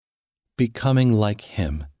Becoming Like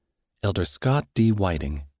Him. Elder Scott D.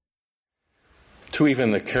 Whiting. To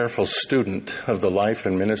even the careful student of the life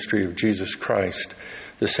and ministry of Jesus Christ,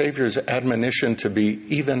 the Savior's admonition to be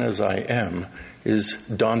even as I am is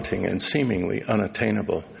daunting and seemingly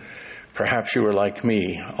unattainable. Perhaps you are like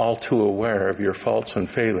me, all too aware of your faults and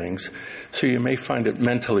failings, so you may find it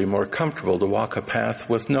mentally more comfortable to walk a path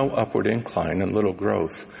with no upward incline and little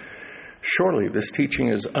growth. Surely this teaching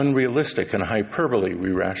is unrealistic and hyperbole,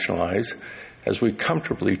 we rationalize, as we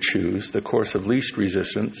comfortably choose the course of least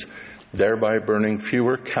resistance, thereby burning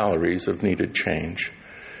fewer calories of needed change.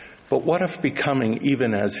 But what if becoming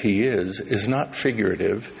even as He is not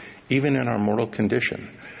figurative, even in our mortal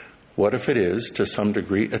condition? What if it is, to some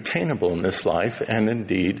degree, attainable in this life and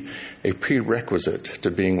indeed a prerequisite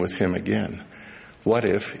to being with Him again? What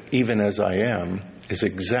if, even as I am, is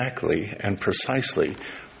exactly and precisely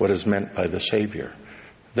what is meant by the Savior?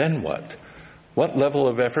 Then what? What level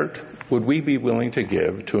of effort would we be willing to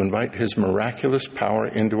give to invite His miraculous power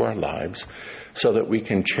into our lives so that we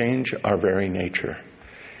can change our very nature?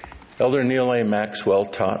 Elder Neal A. Maxwell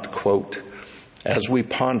taught, quote, "As we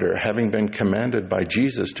ponder, having been commanded by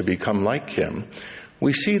Jesus to become like Him,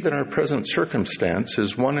 we see that our present circumstance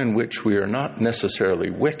is one in which we are not necessarily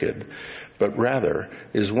wicked, but rather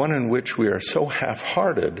is one in which we are so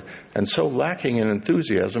half-hearted and so lacking in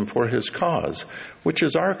enthusiasm for His cause, which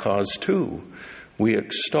is our cause too. We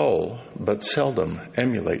extol, but seldom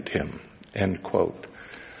emulate Him." End quote.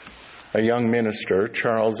 A young minister,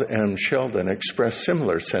 Charles M. Sheldon, expressed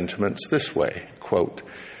similar sentiments this way, quote,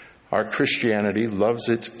 "Our Christianity loves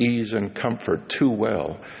its ease and comfort too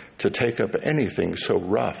well to take up anything so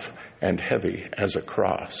rough and heavy as a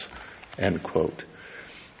cross." End quote.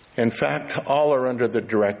 In fact, all are under the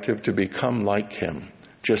directive to become like Him,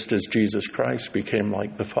 just as Jesus Christ became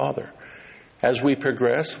like the Father. As we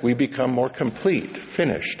progress, we become more complete,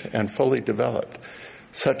 finished, and fully developed.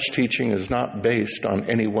 Such teaching is not based on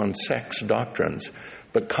any one sect's doctrines,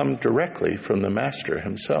 but come directly from the Master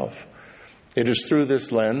Himself. It is through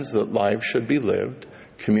this lens that lives should be lived,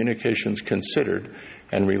 communications considered,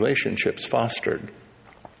 and relationships fostered.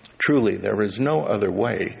 Truly, there is no other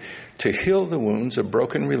way to heal the wounds of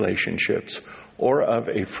broken relationships or of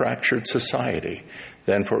a fractured society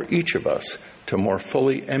than for each of us to more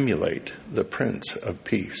fully emulate the Prince of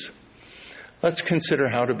Peace. Let's consider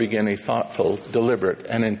how to begin a thoughtful, deliberate,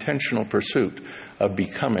 and intentional pursuit of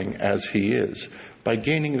becoming as He is by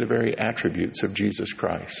gaining the very attributes of Jesus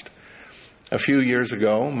Christ. A few years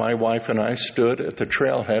ago, my wife and I stood at the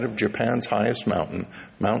trailhead of Japan's highest mountain,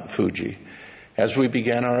 Mount Fuji. As we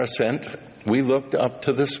began our ascent, we looked up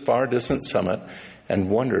to this far distant summit and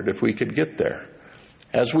wondered if we could get there.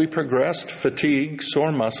 As we progressed, fatigue,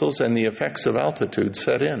 sore muscles, and the effects of altitude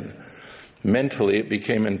set in. Mentally, it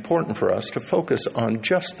became important for us to focus on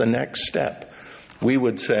just the next step. We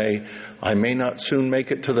would say, "I may not soon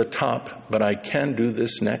make it to the top, but I can do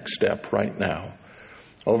this next step right now."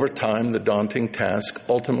 Over time, the daunting task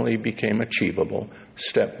ultimately became achievable,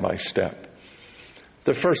 step by step.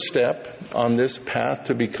 The first step on this path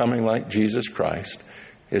to becoming like Jesus Christ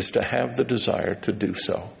is to have the desire to do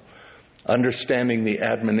so. Understanding the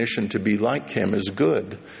admonition to be like Him is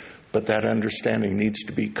good, but that understanding needs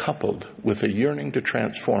to be coupled with a yearning to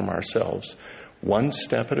transform ourselves, one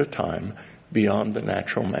step at a time, beyond the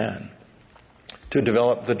natural man. To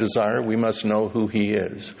develop the desire, we must know who He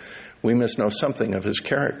is. We must know something of His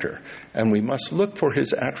character, and we must look for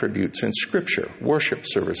His attributes in Scripture, worship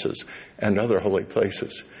services, and other holy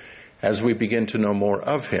places. As we begin to know more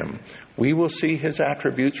of Him, we will see His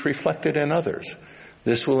attributes reflected in others.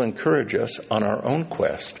 This will encourage us on our own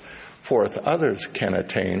quest, for if others can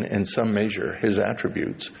attain in some measure His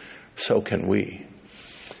attributes, so can we.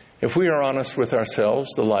 If we are honest with ourselves,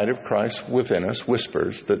 the light of Christ within us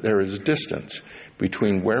whispers that there is distance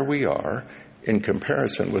between where we are in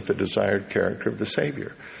comparison with the desired character of the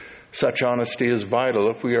Savior. Such honesty is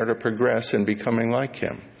vital if we are to progress in becoming like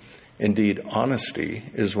Him. Indeed, honesty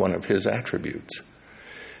is one of His attributes.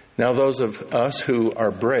 Now, those of us who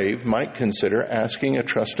are brave might consider asking a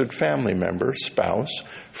trusted family member, spouse,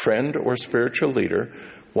 friend, or spiritual leader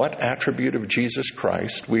what attribute of Jesus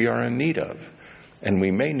Christ we are in need of, and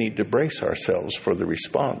we may need to brace ourselves for the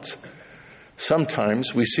response.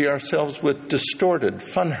 Sometimes we see ourselves with distorted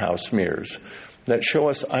funhouse mirrors that show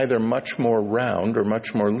us either much more round or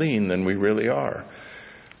much more lean than we really are.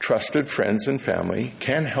 Trusted friends and family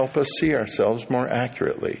can help us see ourselves more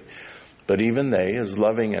accurately, but even they, as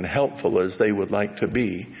loving and helpful as they would like to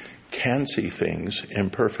be, can see things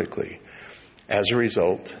imperfectly. As a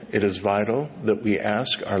result, it is vital that we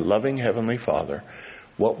ask our loving Heavenly Father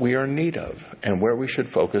what we are in need of and where we should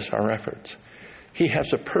focus our efforts. He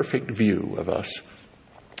has a perfect view of us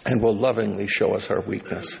and will lovingly show us our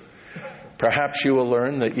weakness. Perhaps you will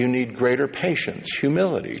learn that you need greater patience,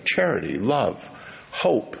 humility, charity, love,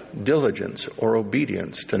 hope, diligence, or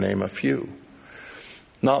obedience, to name a few.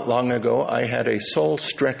 Not long ago, I had a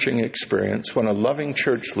soul-stretching experience when a loving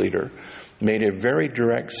church leader made a very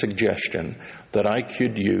direct suggestion that I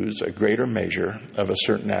could use a greater measure of a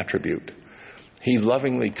certain attribute. He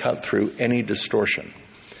lovingly cut through any distortion.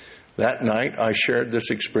 That night, I shared this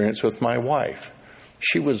experience with my wife.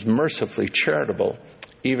 She was mercifully charitable,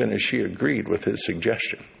 even as she agreed with his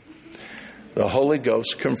suggestion. The Holy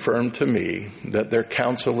Ghost confirmed to me that their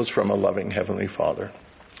counsel was from a loving Heavenly Father.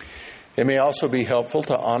 It may also be helpful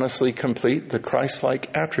to honestly complete the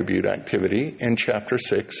Christ-like attribute activity in chapter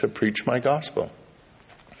 6 of Preach My Gospel.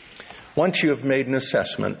 Once you have made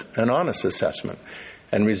an honest assessment,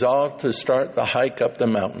 and resolved to start the hike up the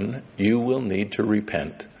mountain, you will need to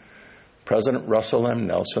repent. President Russell M.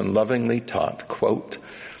 Nelson lovingly taught, quote,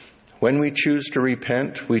 "When we choose to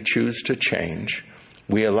repent, we choose to change.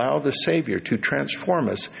 We allow the Savior to transform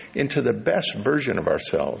us into the best version of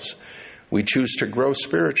ourselves. We choose to grow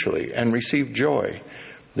spiritually and receive joy,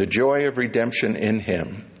 the joy of redemption in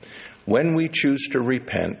Him. When we choose to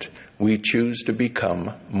repent, we choose to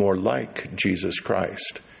become more like Jesus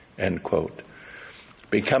Christ." End quote.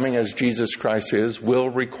 Becoming as Jesus Christ is will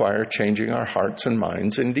require changing our hearts and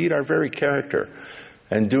minds, indeed our very character,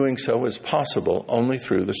 and doing so is possible only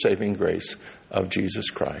through the saving grace of Jesus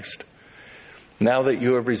Christ. Now that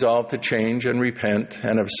you have resolved to change and repent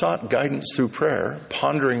and have sought guidance through prayer,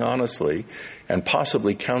 pondering honestly, and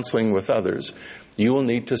possibly counseling with others, you will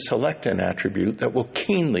need to select an attribute that will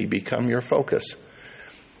keenly become your focus.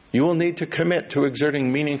 You will need to commit to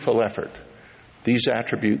exerting meaningful effort. These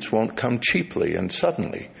attributes won't come cheaply and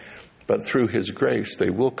suddenly, but through His grace they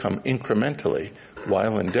will come incrementally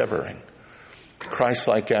while endeavoring.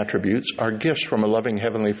 Christ-like attributes are gifts from a loving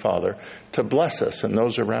Heavenly Father to bless us and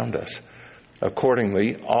those around us.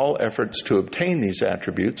 Accordingly, all efforts to obtain these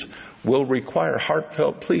attributes will require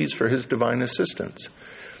heartfelt pleas for His divine assistance.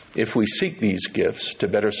 If we seek these gifts to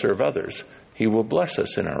better serve others, He will bless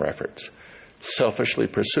us in our efforts. Selfishly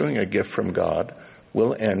pursuing a gift from God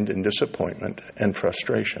will end in disappointment and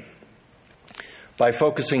frustration. By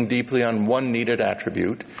focusing deeply on one needed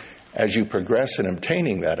attribute, as you progress in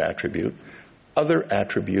obtaining that attribute, other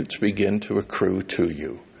attributes begin to accrue to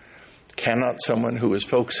you. Cannot someone who is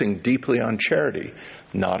focusing deeply on charity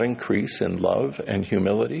not increase in love and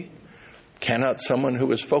humility? Cannot someone who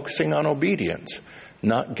is focusing on obedience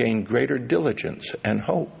not gain greater diligence and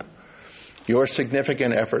hope? Your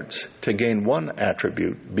significant efforts to gain one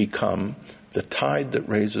attribute become the tide that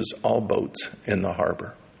raises all boats in the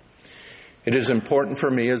harbor. It is important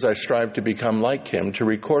for me, as I strive to become like Him, to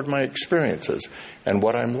record my experiences and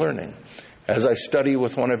what I'm learning. As I study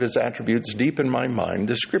with one of His attributes deep in my mind,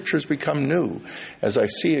 the Scriptures become new as I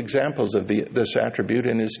see examples of this attribute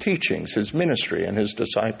in His teachings, His ministry, and His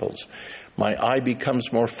disciples. My eye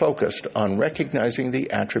becomes more focused on recognizing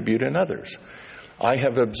the attribute in others. I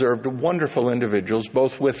have observed wonderful individuals,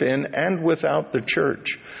 both within and without the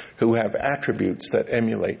church, who have attributes that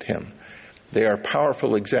emulate Him. They are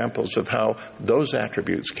powerful examples of how those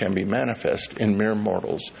attributes can be manifest in mere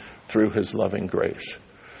mortals through His loving grace.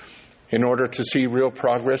 In order to see real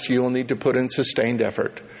progress, you will need to put in sustained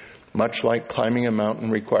effort. Much like climbing a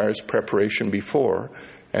mountain requires preparation before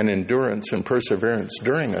and endurance and perseverance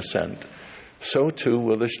during ascent, so too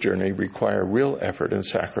will this journey require real effort and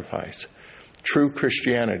sacrifice. True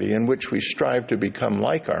Christianity, in which we strive to become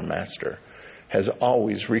like our Master, has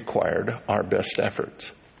always required our best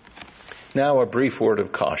efforts. Now, a brief word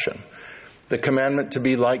of caution. The commandment to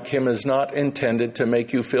be like Him is not intended to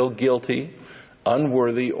make you feel guilty,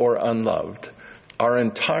 unworthy, or unloved. Our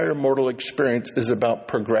entire mortal experience is about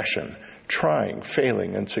progression, trying,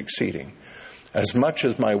 failing, and succeeding. As much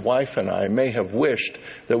as my wife and I may have wished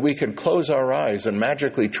that we could close our eyes and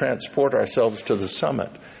magically transport ourselves to the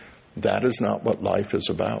summit, that is not what life is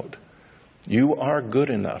about. You are good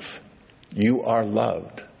enough. You are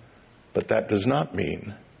loved. But that does not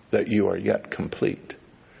mean that you are yet complete.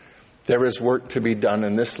 There is work to be done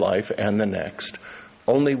in this life and the next.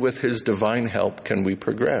 Only with His divine help can we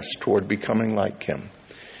progress toward becoming like Him.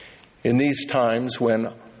 In these times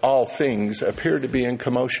when all things appear to be in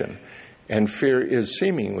commotion and fear is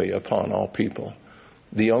seemingly upon all people,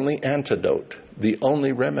 the only antidote, the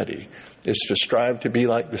only remedy, is to strive to be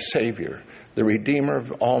like the Savior, the Redeemer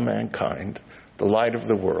of all mankind, the light of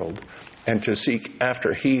the world, and to seek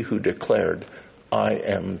after He who declared, "I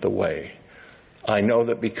am the way." I know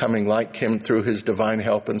that becoming like Him through His divine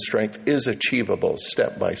help and strength is achievable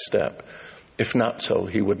step by step. If not so,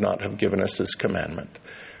 he would not have given us this commandment.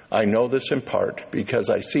 I know this in part because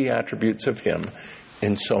I see attributes of him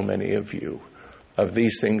in so many of you. Of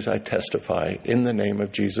these things I testify in the name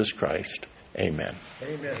of Jesus Christ. Amen.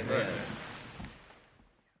 Amen. Amen.